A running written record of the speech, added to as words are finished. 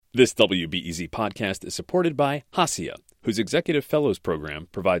This WBEZ podcast is supported by Hacia, whose Executive Fellows Program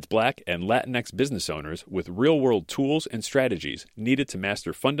provides Black and Latinx business owners with real-world tools and strategies needed to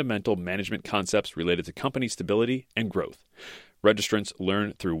master fundamental management concepts related to company stability and growth. Registrants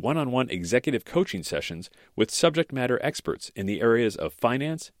learn through one-on-one executive coaching sessions with subject matter experts in the areas of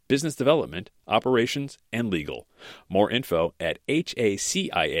finance, business development, operations, and legal. More info at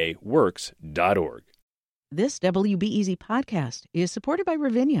haciaworks.org. This WBEZ podcast is supported by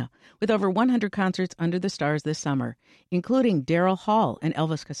Ravinia, with over 100 concerts under the stars this summer, including Daryl Hall and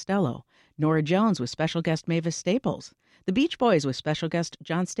Elvis Costello, Norah Jones with special guest Mavis Staples, the Beach Boys with special guest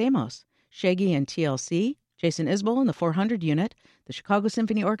John Stamos, Shaggy and TLC, Jason Isbell and the 400 Unit, the Chicago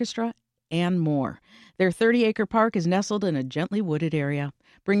Symphony Orchestra, and more. Their 30-acre park is nestled in a gently wooded area.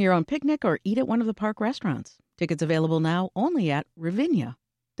 Bring your own picnic or eat at one of the park restaurants. Tickets available now only at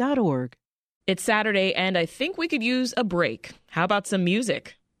ravinia.org. It's Saturday, and I think we could use a break. How about some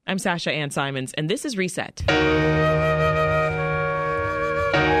music? I'm Sasha Ann Simons, and this is Reset.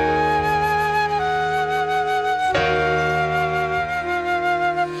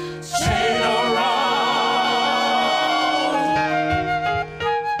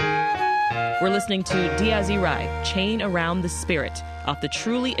 We're listening to Diaz Rai, Chain Around the Spirit, off the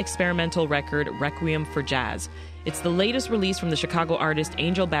truly experimental record Requiem for Jazz. It's the latest release from the Chicago artist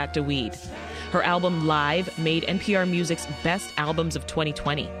Angel Bat Dawid. Her album Live made NPR Music's Best Albums of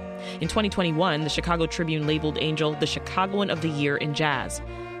 2020. In 2021, the Chicago Tribune labeled Angel the Chicagoan of the Year in Jazz.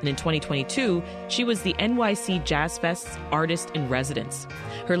 And in 2022, she was the NYC Jazz Fest's Artist in Residence.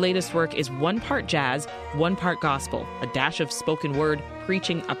 Her latest work is one part jazz, one part gospel, a dash of spoken word,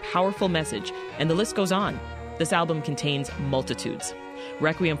 preaching a powerful message, and the list goes on. This album contains multitudes.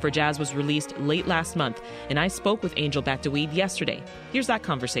 Requiem for Jazz was released late last month, and I spoke with Angel Bat Dawid yesterday. Here's that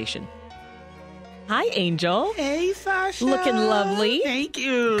conversation. Hi, Angel. Hey, Sasha. Looking lovely. Thank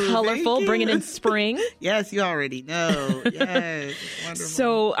you. Colorful, Thank you. Bringing in spring. Yes, you already know. Yes, it's wonderful.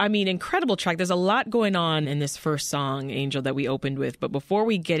 So, incredible track. There's a lot going on in this first song, Angel, that we opened with. But before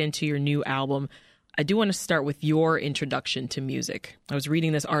we get into your new album, I do want to start with your introduction to music. I was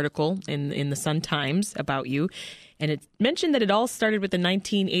reading this article in the Sun-Times about you, and it mentioned that it all started with the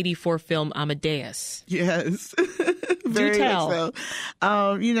 1984 film Amadeus. Yes. Do tell. So,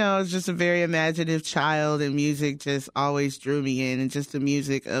 I was just a very imaginative child, and music just always drew me in, and just the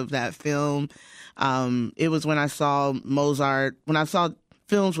music of that film. It was when I saw Mozart, when I saw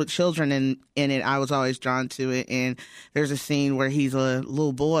films with children in it, I was always drawn to it. And there's a scene where he's a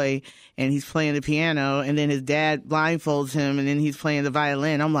little boy and he's playing the piano, and then his dad blindfolds him, and then he's playing the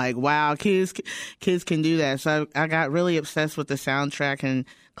violin. I'm like, wow, kids can do that. So I got really obsessed with the soundtrack and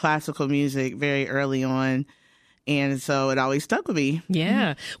classical music very early on. And so it always stuck with me.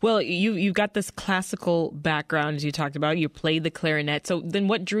 Yeah. Well, you've got this classical background, as you talked about. You played the clarinet. So then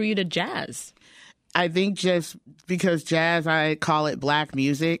what drew you to jazz? I think just because jazz, I call it black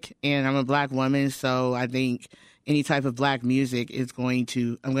music, and I'm a black woman, so I think any type of black music I'm going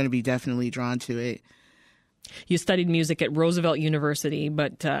to be definitely drawn to it. You studied music at Roosevelt University,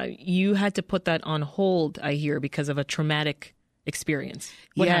 but you had to put that on hold, I hear, because of a traumatic experience.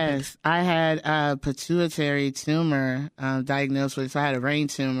 What happened? I had a pituitary tumor diagnosed with, so I had a brain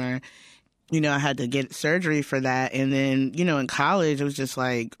tumor. I had to get surgery for that. And then, in college, it was just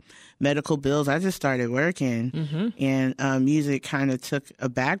like medical bills. I just started working, and music kind of took a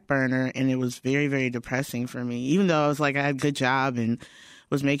back burner, and it was very, very depressing for me. Even though I had a good job and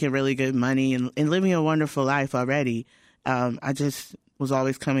was making really good money and living a wonderful life already, I just was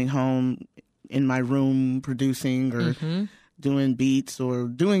always coming home in my room producing or doing beats or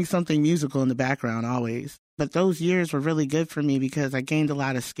doing something musical in the background always. But those years were really good for me because I gained a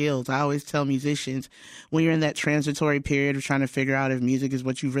lot of skills. I always tell musicians, when you're in that transitory period of trying to figure out if music is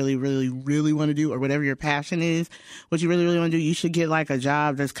what you really, really, really want to do, or whatever your passion is, what you really, really want to do, you should get like a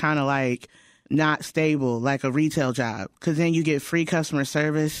job that's kind of like not stable, like a retail job, because then you get free customer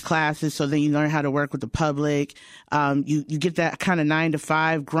service classes. So then you learn how to work with the public. You get that kind of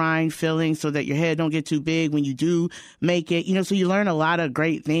 9-to-5 grind feeling so that your head don't get too big when you do make it, so you learn a lot of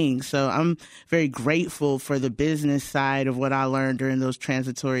great things. So I'm very grateful for the business side of what I learned during those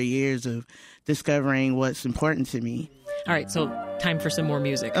transitory years of discovering what's important to me. All right, so time for some more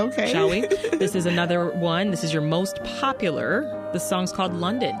music. Okay. Shall we? This is another one. This is your most popular. The song's called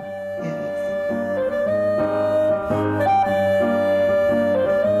London. Yes.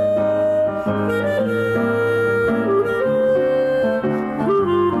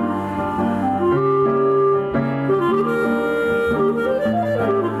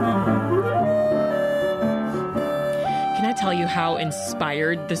 Can I tell you how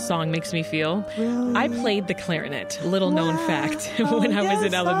inspired this song makes me feel. Really? I played the clarinet, little known fact, when I was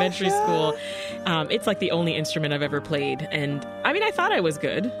in elementary school. It's like the only instrument I've ever played. And I mean, I thought I was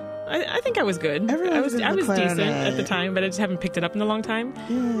good. I think I was good. I was decent at the time, but I just haven't picked it up in a long time.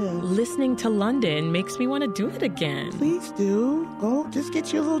 Yeah. Listening to London makes me want to do it again. Please do. Go, just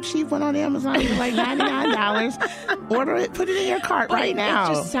get you a little cheap one on Amazon for like $99. Order it, put it in your cart right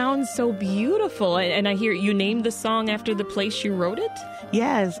now. It just sounds so beautiful. And I hear you named the song after the place you wrote it?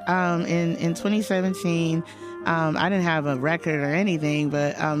 Yes. In 2017, I didn't have a record or anything,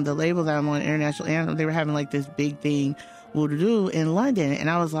 but the label that I'm on, International Anthem, they were having like this big thing to do in London. And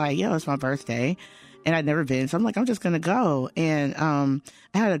I was like, yo, it's my birthday. And I'd never been. So I'm like, I'm just going to go. And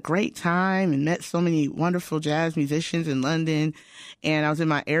I had a great time and met so many wonderful jazz musicians in London. And I was in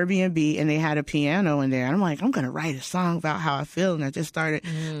my Airbnb and they had a piano in there. And I'm like, I'm going to write a song about how I feel. And I just started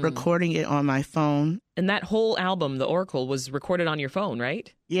recording it on my phone. And that whole album, The Oracle, was recorded on your phone,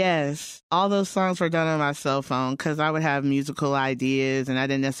 right? Yes. All those songs were done on my cell phone because I would have musical ideas and I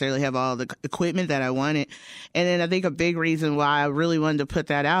didn't necessarily have all the equipment that I wanted. And then I think a big reason why I really wanted to put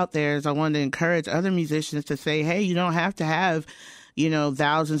that out there is I wanted to encourage other musicians to say, hey, you don't have to have,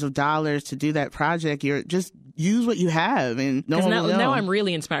 thousands of dollars to do that project. You're just use what you have, and no one will know. Now I'm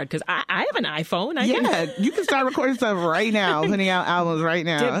really inspired because I have an iPhone. You can start recording stuff right now, putting out albums right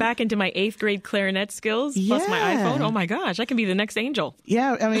now. Dip back into my 8th grade clarinet skills plus my iPhone. Oh my gosh, I can be the next Angel.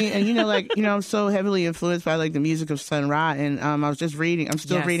 Yeah, I mean, and I'm so heavily influenced by like the music of Sun Ra, and I was just reading. I'm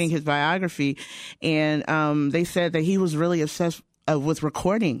still reading his biography, and they said that he was really obsessed with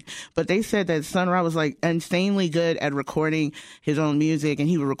recording, but they said that Sun Ra was like insanely good at recording his own music, and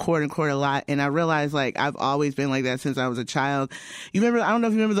he would record a lot. And I realized like I've always been like that since I was a child. You remember? I don't know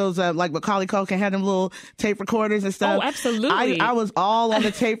if you remember those like Macaulay Culkin had them little tape recorders and stuff. Oh, absolutely. I was all on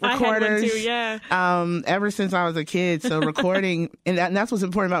the tape recorders. I had one too, yeah. Ever since I was a kid. So recording, and that's what's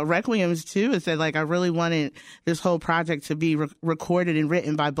important about Requiems too, is that like I really wanted this whole project to be recorded and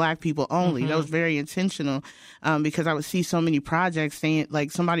written by Black people only. That was very intentional, because I would see so many projects saying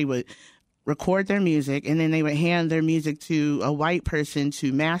like somebody would record their music and then they would hand their music to a white person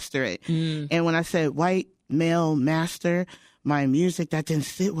to master it. And when I said white male master my music, that didn't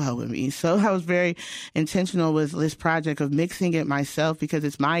sit well with me. So I was very intentional with this project of mixing it myself because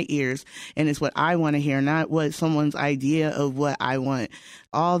it's my ears and it's what I want to hear, not what someone's idea of what I want.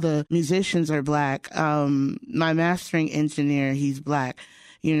 All the musicians are Black. My mastering engineer, he's Black.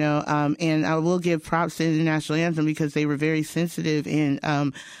 And I will give props to International Anthem because they were very sensitive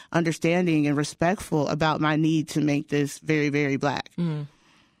and understanding and respectful about my need to make this very, very Black.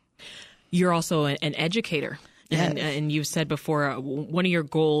 You're also an educator. Yes. And you've said before, one of your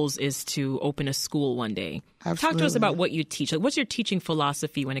goals is to open a school one day. Absolutely. Talk to us about what you teach. Like, what's your teaching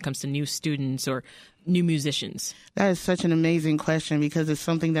philosophy when it comes to new students or new musicians? That is such an amazing question because it's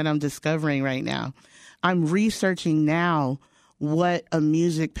something that I'm discovering right now. I'm researching now what a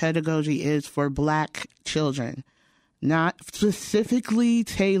music pedagogy is for Black children, not specifically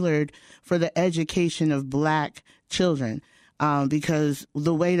tailored for the education of Black children. Because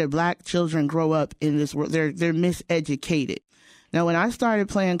the way that Black children grow up in this world, they're miseducated. Now, when I started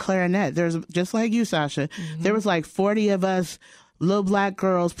playing clarinet, there's just like you, Sasha, there was like 40 of us little Black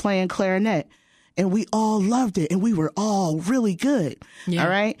girls playing clarinet. And we all loved it, and we were all really good. Yeah. All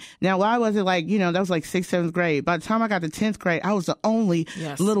right? Now, why was it like, that was like 6th, 7th grade. By the time I got to 10th grade, I was the only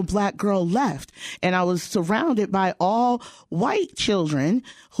little Black girl left. And I was surrounded by all white children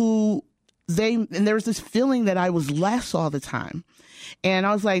who and there was this feeling that I was less all the time. And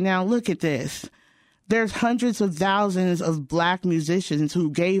I was like, now look at this. There's hundreds of thousands of Black musicians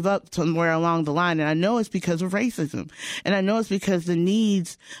who gave up somewhere along the line. And I know it's because of racism. And I know it's because the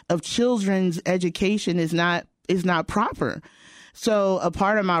needs of children's education is not proper. So a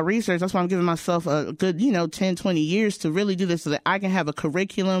part of my research, that's why I'm giving myself a good, 10, 20 years to really do this so that I can have a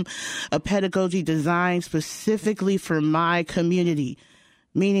curriculum, a pedagogy designed specifically for my community.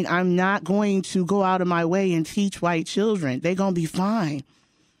 Meaning I'm not going to go out of my way and teach white children. They're going to be fine.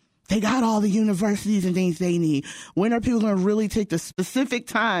 They got all the universities and things they need. When are people going to really take the specific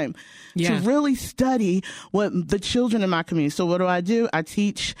time to really study what the children in my community? So what do? I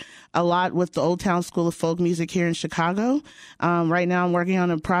teach a lot with the Old Town School of Folk Music here in Chicago. Right now I'm working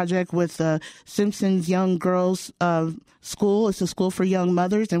on a project with the Simpsons Young Girls School. It's a school for young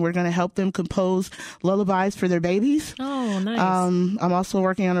mothers, and we're going to help them compose lullabies for their babies. Oh, nice. I'm also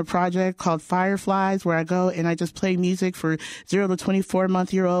working on a project called Fireflies, where I go and I just play music for 0 to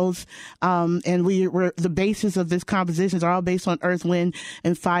 24-month-olds. And we're the basis of this compositions are all based on Earth, Wind,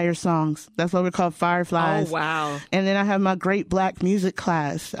 and Fire songs. That's what we call Fireflies. Oh, wow. And then I have my great Black music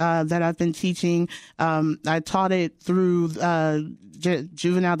class. that I've been teaching. I taught it through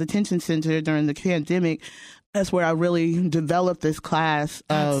juvenile detention center during the pandemic. That's where I really developed this class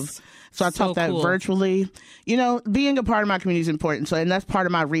of. So I taught that virtually. You know, being a part of my community is important. And that's part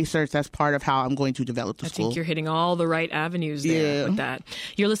of my research. That's part of how I'm going to develop the school. I think you're hitting all the right avenues there with that.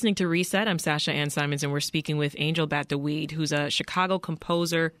 You're listening to Reset. I'm Sasha Ann Simons, and we're speaking with Angel Bat Dawid, who's a Chicago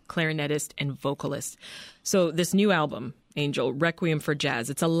composer, clarinetist, and vocalist. So this new album, Angel, Requiem for Jazz,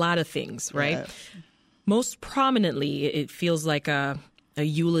 it's a lot of things, right? Yeah. Most prominently, it feels like a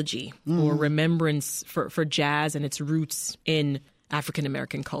eulogy or remembrance for jazz and its roots in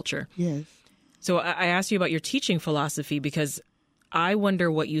African-American culture. Yes. So I asked you about your teaching philosophy because I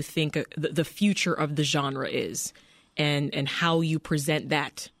wonder what you think the future of the genre is and how you present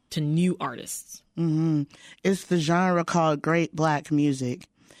that to new artists. Mm-hmm. It's the genre called Great Black Music,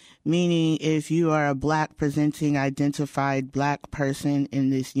 meaning if you are a Black presenting identified Black person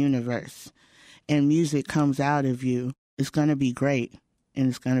in this universe and music comes out of you, it's going to be great and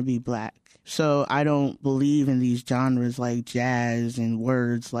it's going to be Black. So I don't believe in these genres like jazz and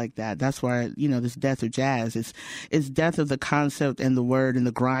words like that. That's why, this death of jazz. It's death of the concept and the word and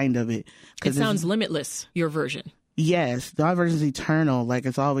the grind of it. It sounds limitless, your version. Yes. My version is eternal, like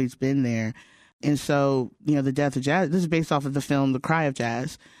it's always been there. And so, the death of jazz, this is based off of the film The Cry of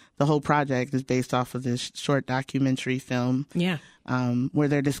Jazz. The whole project is based off of this short documentary film. Yeah. Where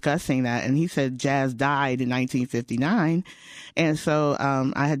they're discussing that. And he said jazz died in 1959. And so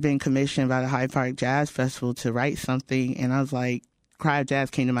I had been commissioned by the Hyde Park Jazz Festival to write something. And I was like, Cry of Jazz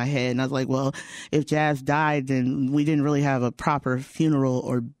came to my head. And I was like, well, if jazz died, then we didn't really have a proper funeral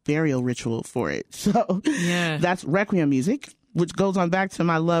or burial ritual for it. So that's Requiem music, which goes on back to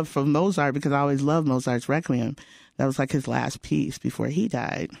my love for Mozart because I always loved Mozart's Requiem. That was like his last piece before he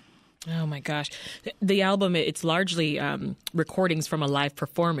died. Oh, my gosh. The album, it's largely recordings from a live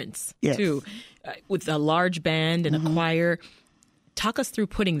performance, too, with a large band and a choir. Talk us through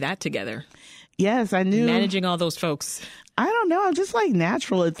putting that together. Yes, I knew. Managing all those folks. I don't know. I'm just like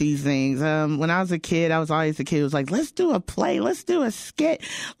natural at these things. When I was a kid, I was always a kid who was like, let's do a play. Let's do a skit.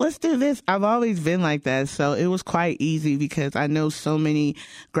 Let's do this. I've always been like that. So it was quite easy because I know so many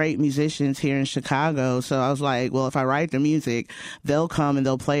great musicians here in Chicago. So I was like, well, if I write the music, they'll come and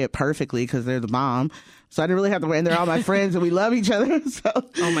they'll play it perfectly because they're the bomb. So I didn't really have to wait. And they're all my friends and we love each other. So.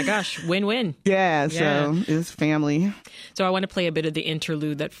 Oh, my gosh. Win-win. Yeah. So it's family. So I want to play a bit of the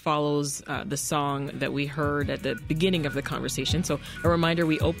interlude that follows the song that we heard at the beginning of the conversation. So a reminder,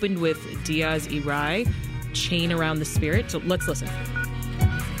 we opened with Diaz Irae, Chain Around the Spirit. So let's listen.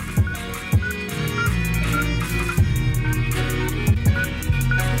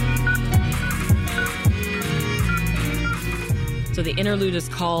 So the interlude is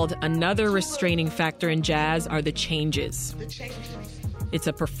called Another Restraining Factor in Jazz Are the Changes. It's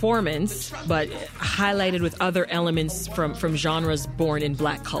a performance, but highlighted with other elements from genres born in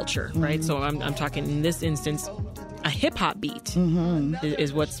Black culture, right? So I'm talking, in this instance, a hip-hop beat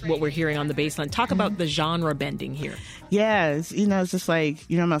is what we're hearing on the bass line. Talk about the genre bending here. Yes, it's just like,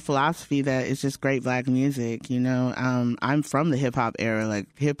 my philosophy that it's just great Black music, I'm from the hip-hop era. Like,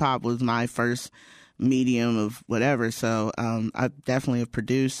 hip-hop was my first medium of whatever, so I definitely have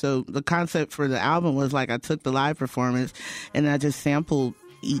produced. So the concept for the album was like I took the live performance and I just sampled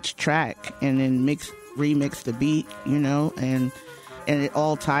each track and then remixed the beat, and it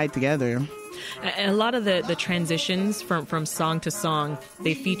all tied together. And a lot of the transitions from song to song,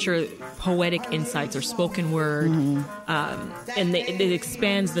 they feature poetic insights or spoken word, and it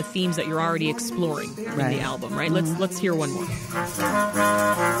expands the themes that you're already exploring in the album, right? Let's hear one more.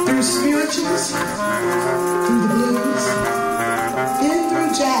 Through spirituals, through the blues, and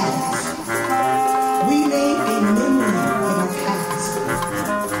through jazz, we made a memory of our past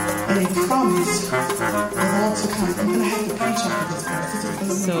and a promise of all to come. I'm going to have to preach off of this part.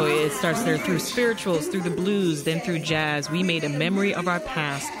 So it starts there through spirituals, through the blues, then through jazz. We made a memory of our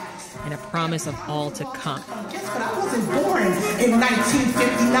past and a promise of all to come. Guess what? I wasn't born in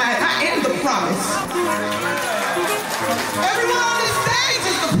 1959. I am the promise. Everyone on this stage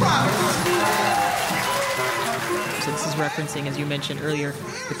is the promise. So this is referencing, as you mentioned earlier,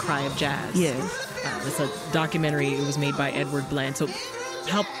 The Cry of Jazz. Yes. It's a documentary. It was made by Edward Bland. So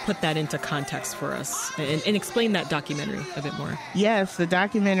help put that into context for us and explain that documentary a bit more. Yes, the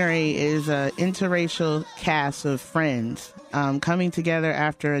documentary is an interracial cast of friends coming together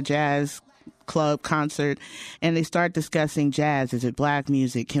after a jazz club concert, and they start discussing jazz. Is it Black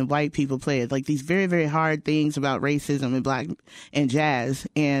music? Can white people play it? Like these very, very hard things about racism and Black and jazz.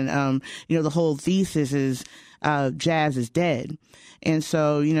 And, the whole thesis is jazz is dead. And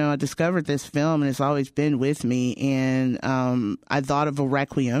so, I discovered this film, and it's always been with me. And I thought of a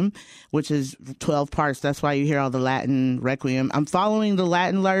Requiem, which is 12 parts. That's why you hear all the Latin Requiem. I'm following the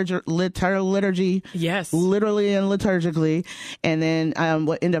Latin liturgy. Yes. Literally and liturgically. And then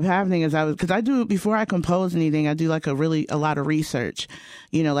what ended up happening is because I do, before I compose anything, I do like a lot of research.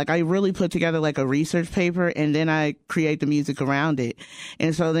 I really put together like a research paper, and then I create the music around it.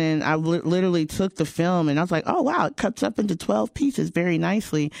 And so then I literally took the film, and I was like, oh, wow, it cuts up into 12 pieces very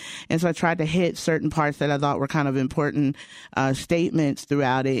nicely. And so I tried to hit certain parts that I thought were kind of important statements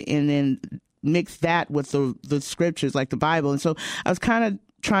throughout it, and then mix that with the scriptures, like the Bible. And so I was kind of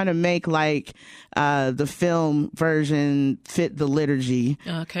trying to make like the film version fit the liturgy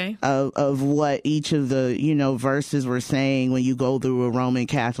of what each of the verses were saying when you go through a Roman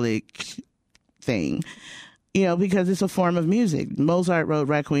Catholic thing. Because it's a form of music. Mozart wrote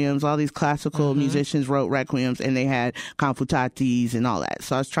requiems. All these classical musicians wrote requiems, and they had cantatas and all that.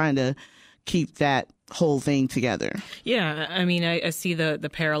 So I was trying to keep that whole thing together. Yeah, I mean, I see the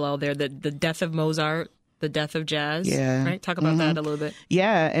parallel there. The death of Mozart, the death of jazz. Yeah. Right? Talk about that a little bit.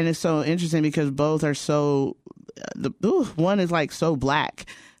 Yeah, and it's so interesting because both are so... one is like so black.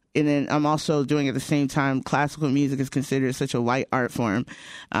 And then I'm also doing at the same time, classical music is considered such a white art form.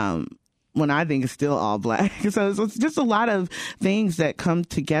 When I think it's still all black. So it's just a lot of things that come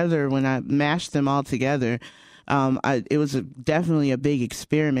together when I mash them all together. It was definitely a big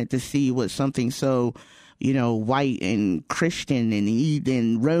experiment to see what something so, white and Christian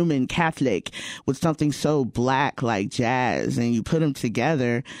and Roman Catholic with something so black like jazz, and you put them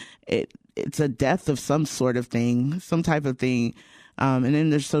together, it's a death of some sort of thing, some type of thing. And then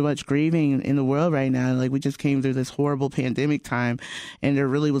there's so much grieving in the world right now. Like, we just came through this horrible pandemic time, and there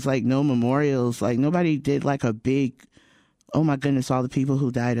really was like no memorials. Like, nobody did like a big, oh my goodness, all the people who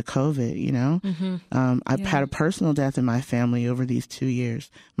died of COVID, I've had a personal death in my family over these 2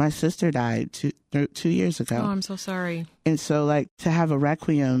 years. My sister died 2 years ago. Oh, I'm so sorry. And so like to have a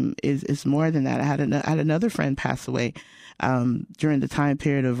Requiem is more than that. I had another friend pass away during the time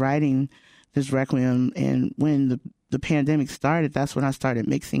period of writing this Requiem. And when the pandemic started, that's when I started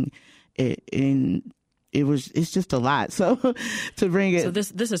mixing it in. It's just a lot. So to bring it. So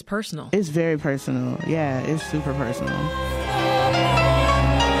this is personal. It's very personal. Yeah, it's super personal.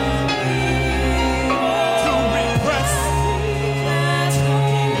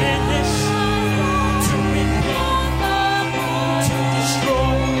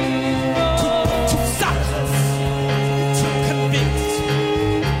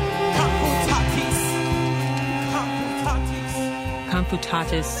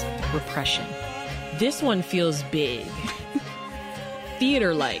 Confutatis repression. This one feels big.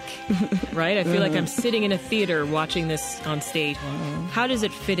 Theater-like, right? I feel like I'm sitting in a theater watching this on stage. How does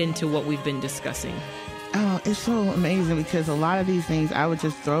it fit into what we've been discussing? Oh, it's so amazing because a lot of these things I would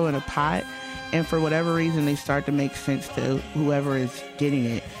just throw in a pot, and for whatever reason they start to make sense to whoever is getting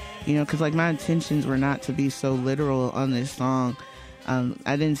it. Because like my intentions were not to be so literal on this song.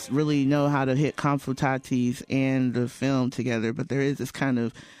 I didn't really know how to hit confutatis and the film together, but there is this kind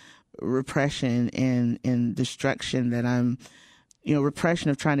of repression and destruction that I'm, repression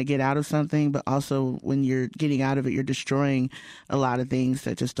of trying to get out of something, but also when you're getting out of it, you're destroying a lot of things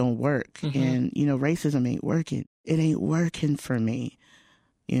that just don't work. And, racism ain't working. It ain't working for me,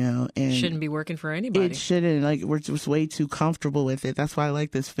 and shouldn't be working for anybody. It shouldn't. Like, we're just way too comfortable with it. That's why I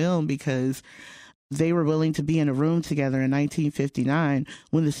like this film, because they were willing to be in a room together in 1959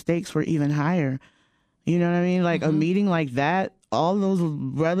 when the stakes were even higher. You know what I mean? Like a meeting like that, all those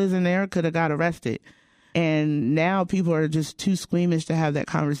brothers in there could have got arrested. And now people are just too squeamish to have that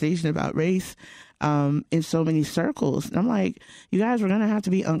conversation about race in so many circles. And I'm like, you guys, we're going to have to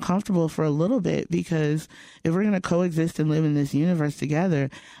be uncomfortable for a little bit, because if we're going to coexist and live in this universe together,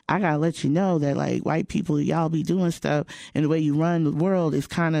 I got to let you know that like white people, y'all be doing stuff and the way you run the world is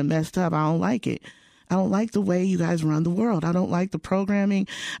kind of messed up. I don't like it. I don't like the way you guys run the world. I don't like the programming.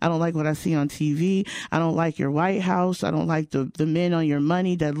 I don't like what I see on TV. I don't like your White House. I don't like the men on your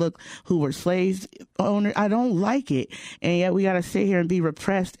money that look who were slaves owners. I don't like it. And yet we got to sit here and be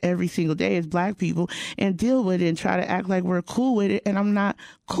repressed every single day as black people and deal with it and try to act like we're cool with it. And I'm not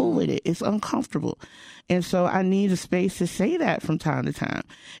cool with it. It's uncomfortable. And so I need a space to say that from time to time.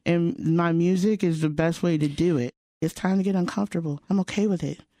 And my music is the best way to do it. It's time to get uncomfortable. I'm okay with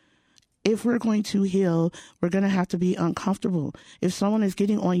it. If we're going to heal, we're going to have to be uncomfortable. If someone is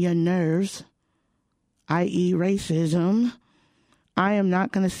getting on your nerves, i.e. racism, I am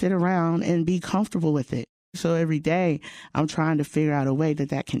not going to sit around and be comfortable with it. So every day I'm trying to figure out a way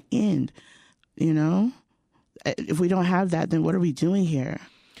that can end, If we don't have that, then what are we doing here?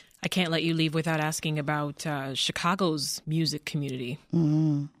 I can't let you leave without asking about Chicago's music community.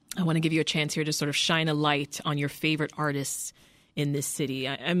 I want to give you a chance here to sort of shine a light on your favorite artists in this city.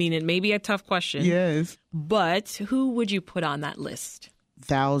 I mean, it may be a tough question. Yes. But who would you put on that list?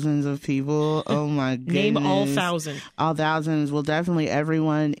 Thousands of people. Oh my goodness. Name all 1,000. All thousands. Well, definitely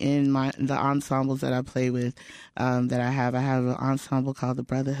everyone in the ensembles that I play with, that I have. I have an ensemble called The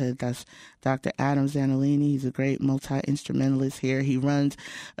Brotherhood. That's Dr. Adam Zanolini. He's a great multi-instrumentalist here. He runs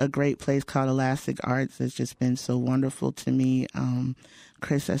a great place called Elastic Arts that's just been so wonderful to me.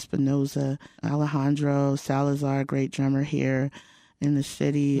 Chris Espinoza, Alejandro Salazar, great drummer here in the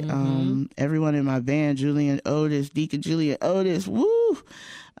city. Everyone in my band, Julian Otis, Deacon Julian Otis, woo!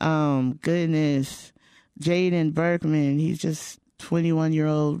 Goodness. Jaden Berkman, he's just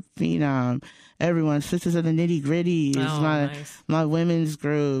 21-year-old phenom. Everyone, Sisters of the Nitty Gritty is my women's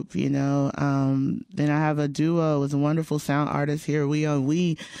group, you know. Then I have a duo with a wonderful sound artist here, We on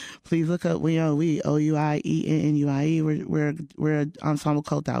We. Please look up We on We, OUIENNUIE. We're an ensemble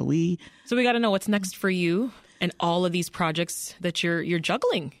called We. So we got to know what's next for you and all of these projects that you're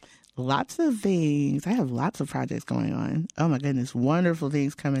juggling. Lots of things. I have lots of projects going on. Oh my goodness, wonderful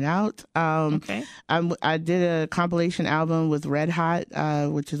things coming out. Okay. I did a compilation album with Red Hot,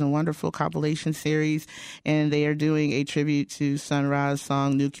 which is a wonderful compilation series, and they are doing a tribute to Sun Ra's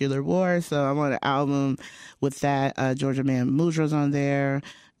song "Nuclear War." So I'm on an album with that. Georgia Man Mudra's on there.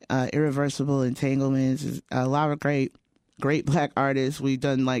 Irreversible Entanglements. A lot of great Black artists. We've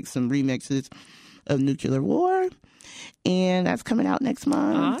done like some remixes of Nuclear War. And that's coming out next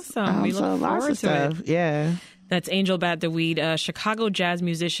month. Awesome. We look forward to it. Yeah. That's Angel Bat Dawid, a Chicago jazz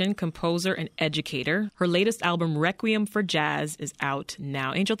musician, composer, and educator. Her latest album, Requiem for Jazz, is out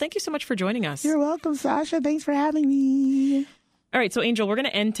now. Angel, thank you so much for joining us. You're welcome, Sasha. Thanks for having me. All right, so Angel, we're going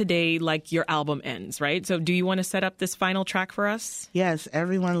to end today like your album ends, right? So do you want to set up this final track for us? Yes,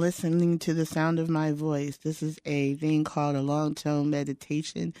 everyone listening to the sound of my voice. This is a thing called a long-tone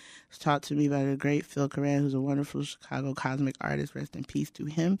meditation. It's taught to me by the great Phil Coran, who's a wonderful Chicago cosmic artist. Rest in peace to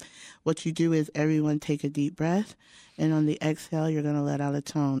him. What you do is everyone take a deep breath, and on the exhale, you're going to let out a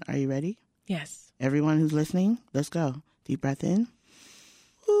tone. Are you ready? Yes. Everyone who's listening, let's go. Deep breath in.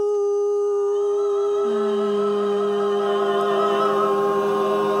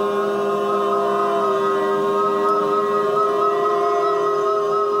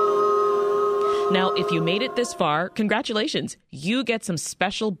 Now, if you made it this far, congratulations. You get some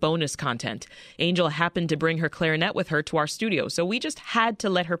special bonus content. Angel happened to bring her clarinet with her to our studio, so we just had to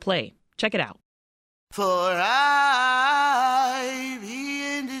let her play. Check it out. For I,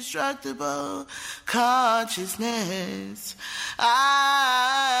 the indestructible consciousness,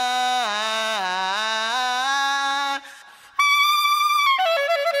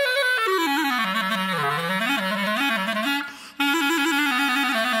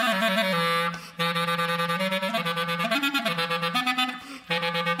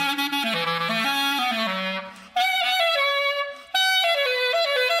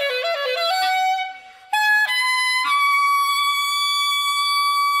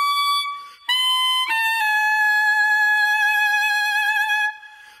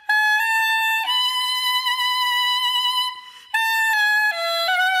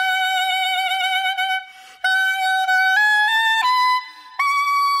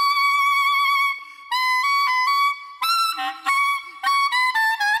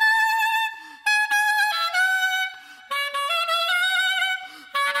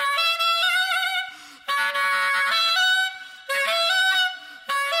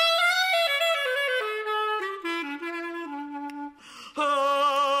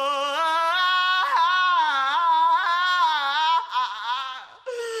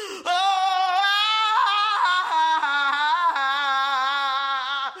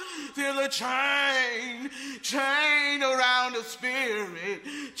 chain around the spirit,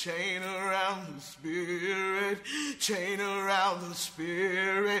 chain around the spirit, chain around the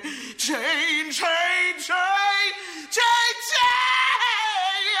spirit, chain,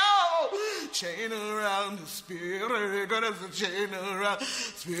 oh, chain around the spirit, got us a chain around the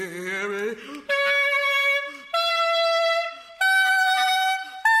spirit.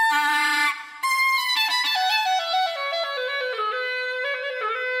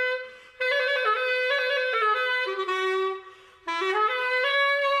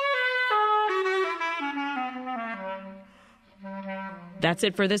 That's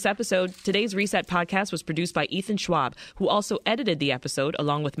it for this episode. Today's Reset podcast was produced by Ethan Schwab, who also edited the episode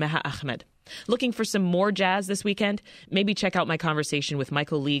along with Meha Ahmed. Looking for some more jazz this weekend? Maybe check out my conversation with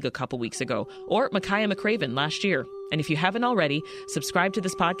Michael League a couple weeks ago, or Micaiah McCraven last year. And if you haven't already, subscribe to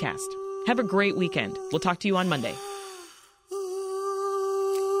this podcast. Have a great weekend. We'll talk to you on Monday.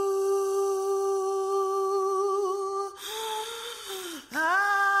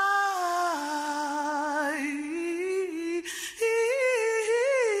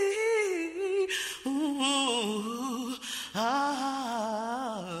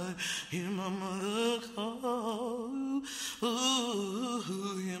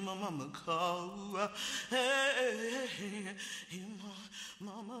 mama call. Hey,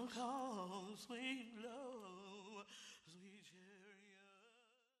 mama call, sweet love, sweet chariot.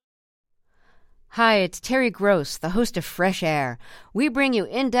 Hi, it's Terry Gross, the host of Fresh Air. We bring you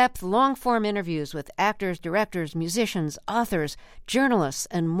in-depth, long-form interviews with actors, directors, musicians, authors, journalists,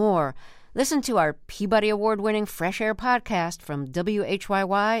 and more. Listen to our Peabody Award-winning Fresh Air podcast from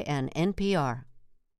WHYY and NPR.